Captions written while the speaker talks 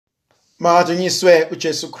Madunyiswe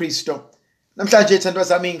uJesu Kristo. Namhlanje thandwa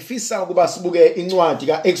zami ngifisa ukuba sibuke incwadi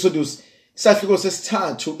kaExodus isahluko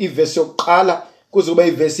sesithathu ivesi yokuqala kuze kube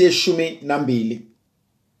ivesi ye-12.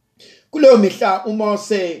 Kuleyo mihla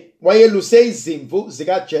uMose wayeluse izimvu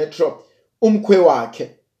zikaJethro umkhwe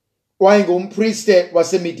wakhe wayengumpriste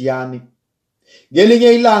waseMidiyani.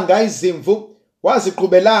 Ngelinye ilanga izimvu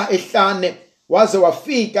waziqhubela ehlane waze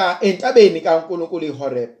wafika entabeni kaNkulunkulu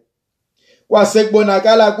iHoreb. Kwase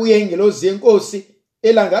kubonakala kuye ingelosi yenkosi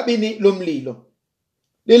elangabini lomlilo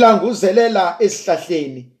lilanguzelela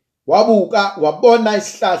esihlahleni. Wabuka wabona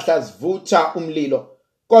isihlahla sivutha umlilo,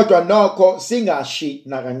 kodwa nokho singashi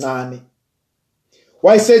nakancane.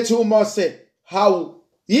 Wayesethi uMose, "Hawu,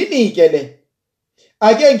 yini ke le?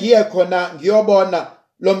 Ake ngiye khona ngiyobona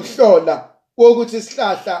lomhlola wokuthi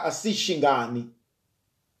isihlahla asishi ngani."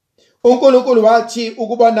 uNkulunkulu wathi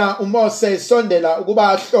ukubona uMose sondela ukuba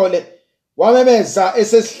ahlole, wamemeza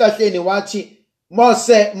esesihlahleni wathi,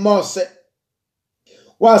 "Mose, Mose."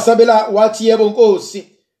 Wasabela wathi, "Yebo Nkosi."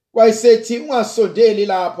 Wayesethi, "Ungasondeli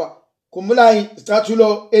lapha, khumula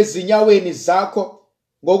izicathulo ezinyaweni zakho,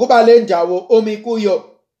 ngokuba le ndawo omi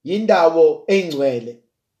kuyo yindawo engcwele."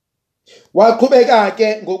 Waqhubeka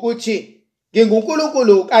ke ngokuthi,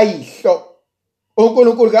 "NginguNkulunkulu kayihlo,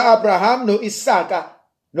 uNkulunkulu ka-Abraham no-Isaka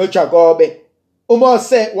noJakobe."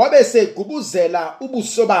 uMose wabesegubuzela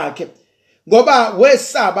ubuso bakhe ngoba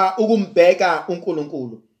wesaba ukumbheka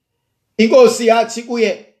uNkulunkulu. Inkosi yathi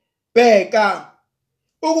kuye, "Bheka,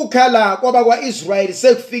 ukukhala kwabakwa-Israyeli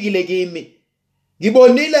sekufikile kimi.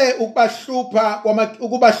 Ngibonile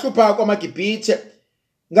ukubahlupha kwamaGibhithe.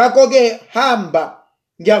 Ngakho-ke hamba,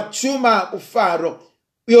 ngiyakuthuma kuFaro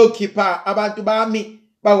uyokhipha abantu bami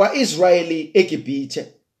bakwa-Israyeli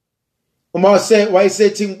eGibhithe." uMose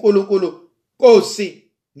wayesethi kuNkulunkulu, "Nkosi,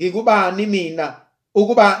 ngikubani mina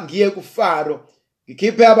ukuba ngiye kuFaro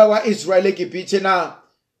ngikhiphe abakwa-Israyeli eGibhithe na?"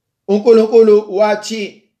 uNkulunkulu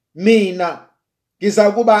wathi, "Mina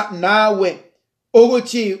ngiza kuba nawe,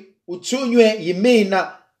 ukuthi uthunywe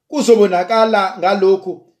yimina kuzobonakala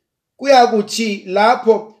ngalokhu. Kuyakuthi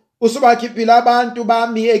lapho usubakhiphile abantu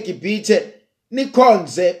bami eGibhithe,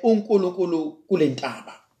 nikhonze uNkulunkulu kule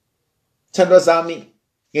ntaba." Thandwa zami,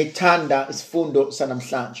 ngithanda isifundo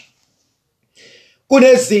sanamhlanje.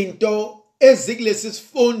 Kunezinto ezikulesi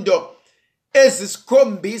sifundo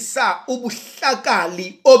ezisikhombisa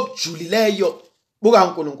ubuhlakali obujulileyo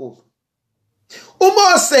bukaNkulunkulu.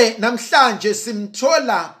 uMose namhlanje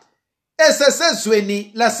simthola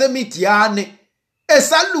esesezweni laseMidiyani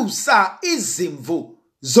esalusa izimvu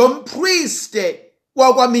zompriste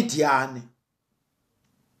wakwaMidiyani.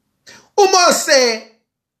 uMose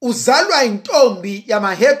uzalwa intombi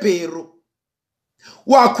yamaHebheru,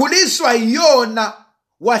 wakhuliswa iyona,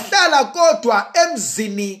 wahlala kodwa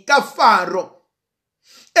emzini kaFaro,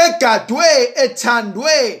 egadwe,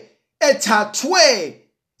 ethandwe, ethathwe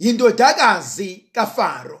yindodakazi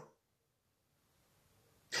kaFaro.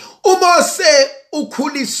 uMose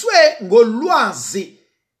ukhuliswe ngolwazi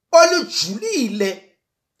olujulile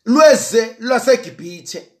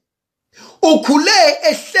lwaseGibhithe. Ukhule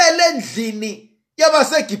ehlele endlini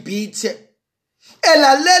yabaseGibhithe,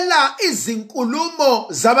 elalela izinkulumo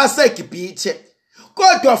zabaseGibhithe,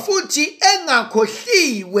 kodwa futhi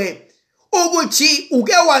engakhohliwe ukuthi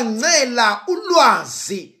uke wancela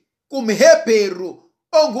ulwazi kumHebheru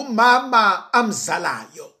ongumama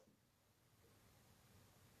amzalayo.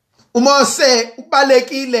 uMose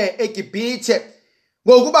ubalekile eGibhithe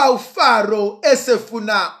ngokuba uFaro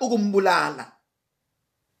esefuna ukumbulala,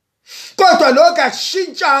 kodwa lokho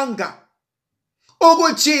akushintshanga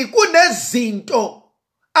ukuthi kunezinto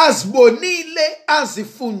azibonile,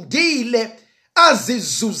 azifundile,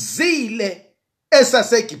 azizuzile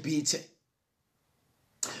esaseGibhithe.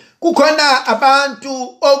 Kukhona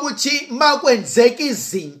abantu okuthi makwenzeka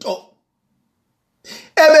izinto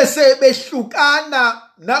ebese behlukana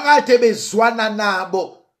nakade bezwana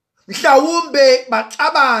nabo, mhlawumbe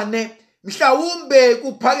baxabane, mhlawumbe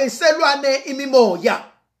kuphakeselwane imimoya,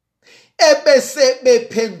 ebese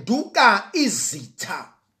bephenduka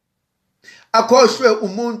izitha. Akhohlwe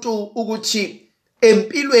umuntu ukuthi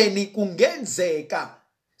empilweni kungenzeka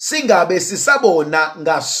singabe sisabona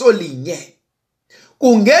ngasolinye,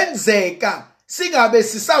 kungenzeka singabe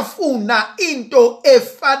sisafuna into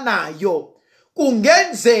efanayo,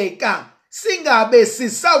 kungenzeka singabe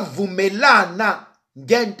sisavumelana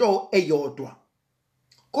ngento eyodwa,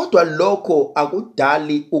 kodwa lokho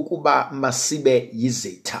akudali ukuba masibe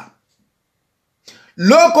yizitha.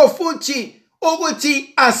 Lokho futhi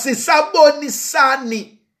ukuthi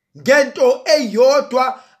asisabonisani ngento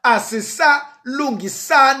eyodwa,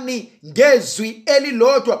 asisalungisani ngezwi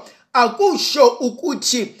elilodwa, akusho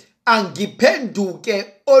ukuthi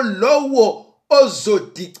angiphenduke olowo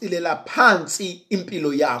ozodicilela phansi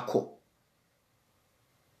impilo yakho.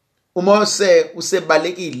 uMose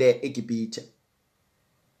usebalekile eGibhithe.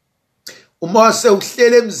 uMose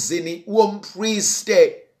uhlele emzini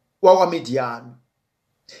wompriste wakwaMidiyani.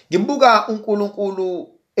 Ngimbuka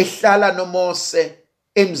uNkulunkulu ehlala noMose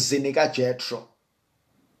emzini kaJethro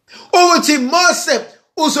ukuthi Mose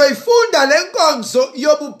uzoyifunda lenkonzo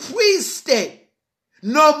yobupriste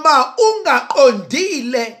noma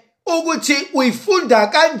ungaqondile ukuthi uyifunda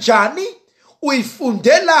kanjani,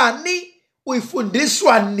 uyifundelani,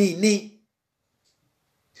 uyifundiswa nini.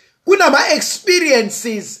 Kunama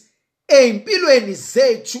experiences empilweni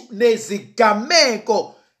zethu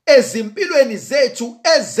nezigameko ezimpilweni zethu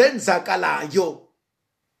ezenzakalayo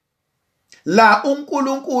la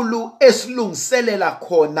uNkulunkulu esilungiselela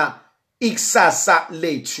khona ikusasa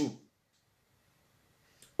lethu.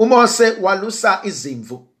 uMose walusa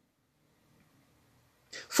izimvu.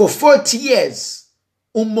 For 40 years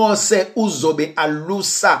uMose uzobe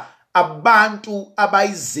alusa abantu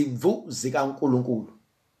abayizimvu zikaNkulunkulu.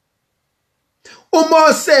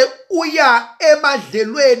 uMose uya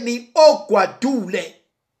emadlelweni ogwadule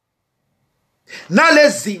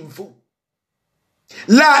nalezimvu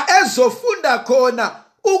la ezofunda khona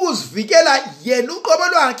ukuzivikela yena uqobo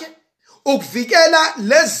lwakhe, ukuvikela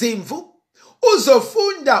lezimvu.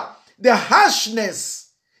 Uzofunda the harshness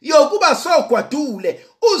yokuba sogwadule.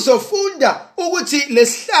 Uzofunda ukuthi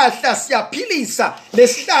lesihlahla siyaphilisa,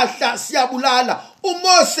 lesihlahla siyabulala.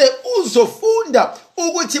 uMose uzofunda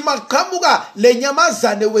ukuthi maqhamuka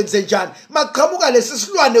lenyamazane wenze njani, maqhamuka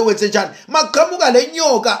lesisilwane wenze njani, maqhamuka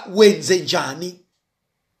lenyoka wenze njani.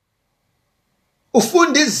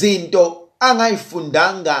 Ufunda izinto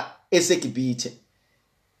angayifundanga eseGibhithe.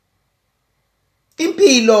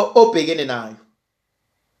 Impilo obhekene nayo,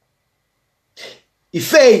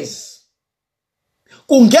 iphase,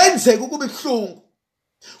 kungenzeka ukuba ibuhlungu,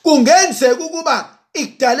 kungenzeka ukuba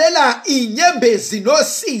ikudalela inyembezi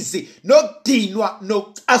nosizi nokudinwa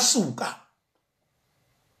nokucasuka.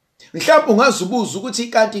 Mhlawumbe ungazibuza ukuthi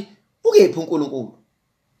kanti ukephi uNkulunkulu?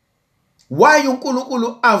 Why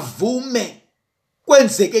uNkulunkulu avume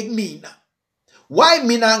kwenzeke kumina? Why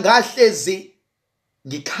mina ngahlezi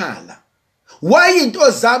ngikhala? Why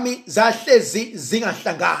into zami zahlezi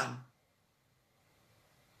zingahlangani?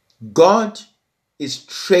 God is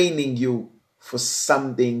training you for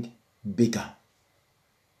something bigger.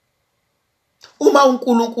 Uma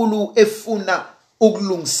uNkulunkulu efuna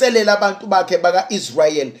ukulungiselela abantu bakhe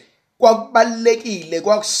baka-Israel, kwakubalekile,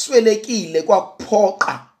 kwakuswelekile,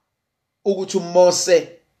 kwakuphoqa ukuthi uMose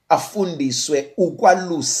afundiswe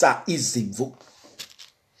ukwalusa izimvu.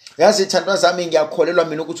 Yazi thandwa zami, ngiyakholelwa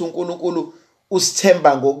mina ukuthi uNkulunkulu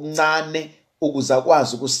usithemba ngokuncane ukuze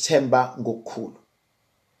akwazi ukusithemba ngokukhulu.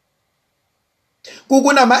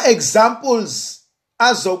 Kunama examples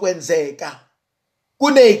azokwenzeka,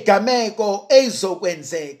 kunezigameko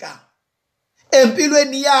ezizokwenzeka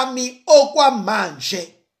empilweni yami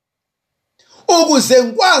okwamanje ukuze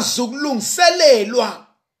ngikwazi ukulungiselelwa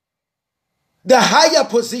the higher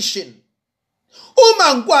position.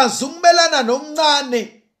 Uma ngikwazi ukumelana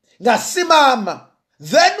nomncane ngasimama,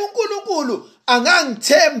 then uNkulunkulu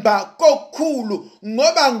angangithemba kokukhulu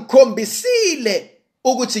ngoba ngikhombisile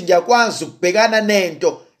ukuthi ngiyakwazi ukubhekana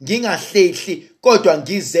nento ngingahlehli kodwa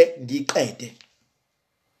ngize ngiqede.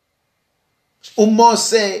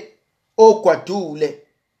 uMose ogwadule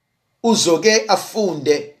uzoke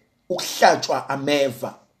afunde ukuhlatshwa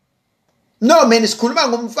ameva. No man, sikhuluma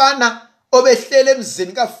ngomfana obehlele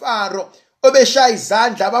emzini kaFaro, obeshaya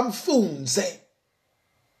izandla bamfunze,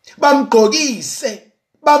 bamgqokise,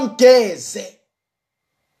 bamgeze.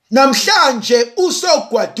 Namhlanje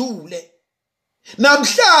usogwadule.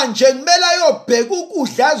 Namhlanje kumele ayobheka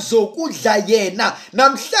ukudla zokudla yena.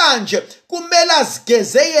 Namhlanje kumele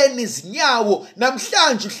azigeze yena izinyawo.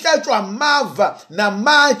 Namhlanje uhlatshwa amava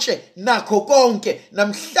namatshe nakho konke.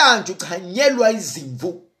 Namhlanje ukhanyelwa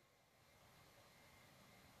izimvu.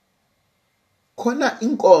 Khona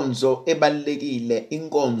inkonzo ebalekile,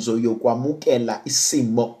 inkonzo yokwamukela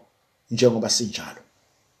isimo njengoba sinjalo.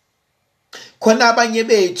 Khona abanye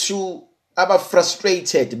bethu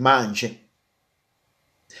aba-frustrated manje.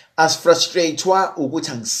 Asifrustratewa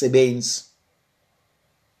ukuthi angisebenzi.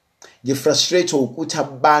 Ngifrustratewa ukuthi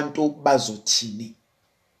abantu bazothini.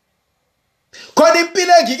 Khona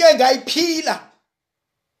impilo engike ngayiphila.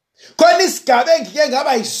 Khona isigaba engike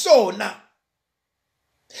ngaba yisona.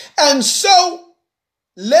 And so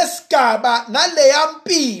lesigaba naleya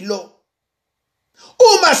mpilo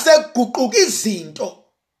uma sekuguquka izinto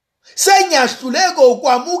senyahluleka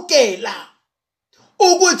ukwamukela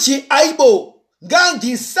ukuthi ayibo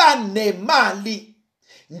ngangisanemali,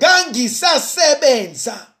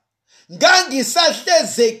 ngangisasebenza,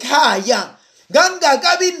 ngangisahleze ekhaya,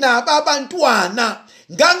 ngangakabi nabo abantwana,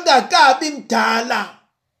 ngangakabi mdala.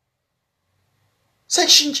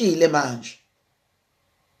 Sekushintshile manje.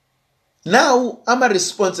 Now ama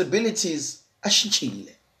responsibilities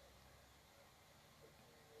ashintshile.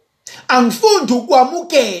 Angifundi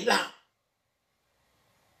ukwamukela.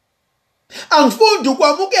 Angifundi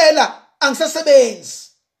ukwamukela, angisasebenzi.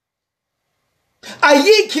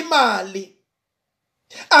 Ayikho imali.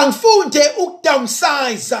 Angifunde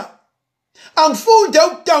ukudownsize. Angifunde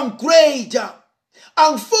ukudowngrade.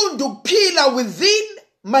 Angifunde ukuphila within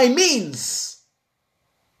my means.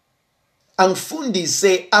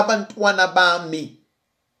 Angifundise abantwana bami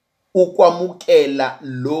ukwamukela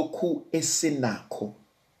lokhu esinakho.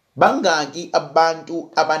 Bangaki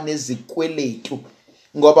abantu abanezikweletu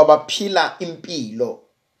ngoba baphila impilo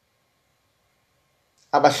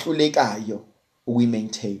abahlulekayo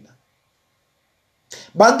ukuyimaintain.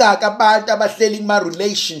 Bangaki abantu abahleli kuma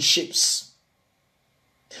relationships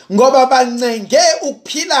ngoba bancenge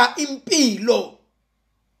ukuphila impilo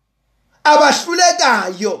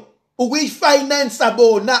abahlulekayo ukuyifinance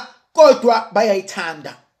bona kodwa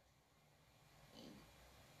bayayithanda.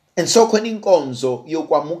 And so khona inkonzo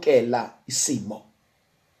yokwamukela isimo.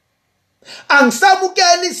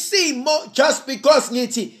 Angisamukela isimo just because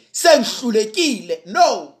ngithi sengihlulekile.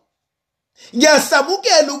 No.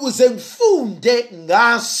 Ngiyasamukela ukuze ngifunde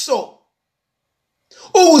ngaso.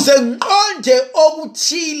 Ukuze ngiqonde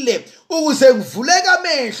okuthile, ukuze ngivuleke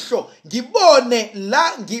amehlo, ngibone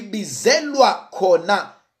la ngibizelwa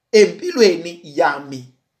khona empilweni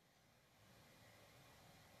yami.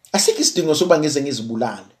 Asikho isidingo sokuba ngize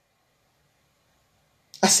ngizibulale.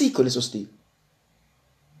 Asikho leso sidingo.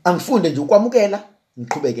 Angifunde nje ukwamukela,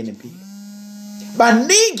 ngiqhubeke nempilo.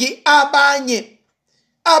 Baningi abanye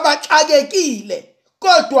abaxakekile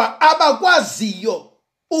kodwa abakwaziyo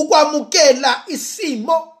ukwamukela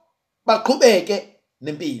isimo baqhubeke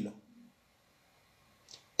nempilo.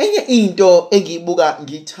 Enye into engiyibuka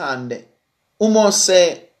ngithande,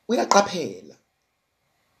 uMose uyaqaphela.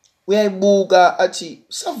 Uyayibuka athi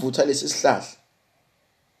savutha lesi sihlahla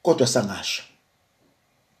kodwa sangasha.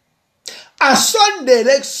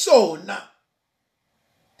 Asondele kusona.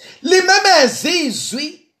 Limemeza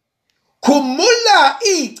izwi, khumula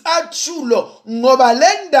icathulo ngoba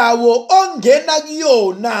le ndawo ongena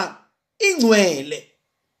kuyona ingcwele.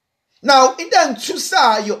 Now into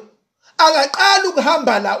engithusayo, akaqala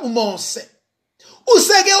ukuhamba la uMose.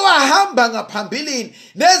 Useke wahamba ngaphambilini,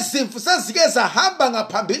 nezimvu sezike zahamba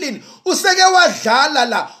ngaphambilini. Useke wadlala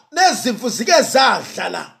la, nezimvu zike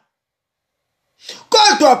zadlala.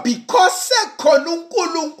 Kodwa because sekhona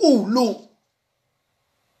uNkulunkulu,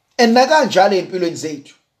 enakanjalo empilweni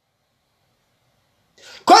zethu.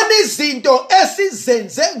 Khona izinto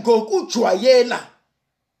esizenze ngokujwayela.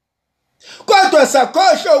 Kodwa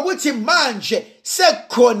sakhohlwa ukuthi manje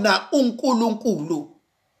sekhona uNkulunkulu.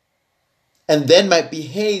 And then my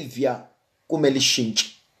behavior kumele ishintshe.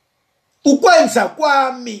 Ukwenza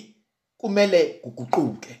kwami kumele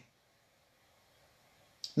kuguquke.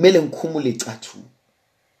 Kumele ngikhumule icathulo.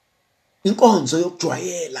 Inkonzo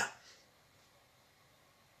yokujwayela.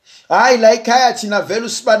 Hayi la ekhaya thina vele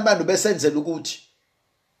usibani besenzela ukuthi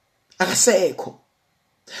akasekho.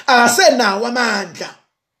 Akasenawo amandla.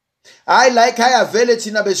 Hayi la ekhaya vele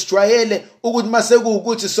thina besijwayele ukuthi mase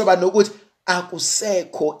kuukuthi soba nokuthi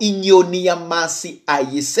akusekho, inyoni yamasi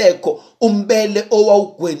ayisekho, umbele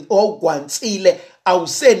owugwansile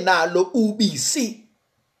awusenalo ubisi.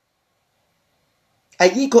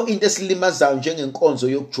 Ayikho into esilimazayo njengenkonzo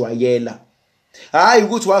yokujwayela. Hayi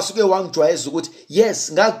ukuthi wasuke wangijwayeza ukuthi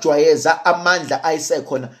yes ngakujwayeza amandla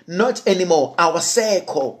ayisekhona. Not anymore,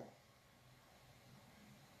 awasekho.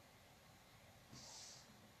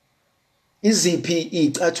 Iziphi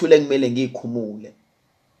icathule ngimele ngikhumule?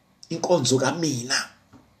 Inkonzo kamina.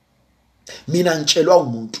 Mina ngitshelwa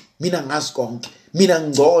umuntu, mina ngazi konke, mina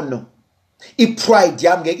ngcono. I-pride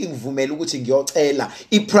yami ngeke ngivumele ukuthi ngiyocela.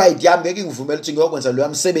 I-pride yami ngeke ngivumele ukuthi ngiyokwenza lo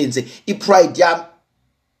msebenzi. I-pride yami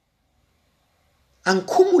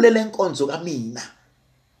angikhumule lenkonzo kamina.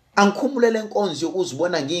 Angikhumule lenkonzo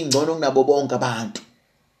yokuzibona ngingcono kunabo bonke abantu.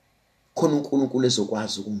 Khona uNkulunkulu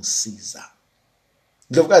ezokwazi ukungisiza.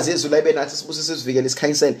 Ndlovukazi Yesu la ibe nathi sibusise sivikele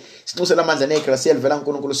isikhanyisele. Sinxusela amandla negrace elivela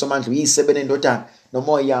kuNkulunkulu somandla uyisebe nendodana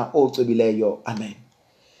nomoya ocwebileyo. Amen.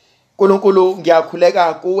 Nkulunkulu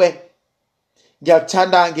ngiyakhuleka kuwe.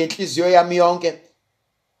 Ngiyakuthanda ngenhliziyo yami yonke.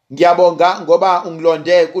 Ngiyabonga ngoba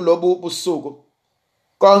ungilonde kulobu busuku.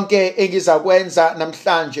 Konke engizakwenza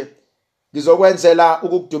namhlanje ngizokwenzela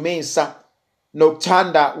ukukudumisa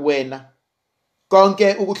nokuthanda wena.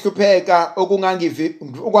 konke ukuhlupheka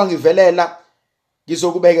okwangivelela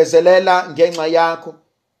ngizokubekezelela ngenxa yakho,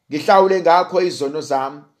 ngihlawule ngakho izono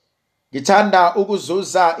zami. Ngithanda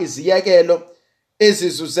ukuzuza iziyekelo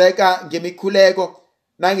ezizuzeka ngemikhuleko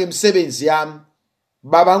nangemisebenzi yami.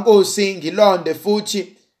 Baba Nkosi, ngilonde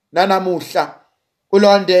futhi nanamuhla,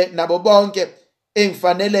 ulonde nabo bonke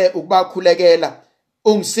engifanele ukubakhulekela,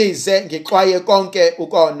 ungisize ngixwaye konke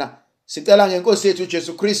ukona. Sicela ngeNkosi yethu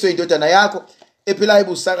Jesu Kristu indodana yakho ephilayo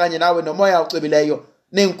ibusa kanye nawe nomoya ocebileyo,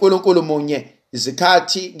 neNkulunkulu munye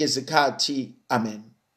izikhathi ngezikhathi. Amen.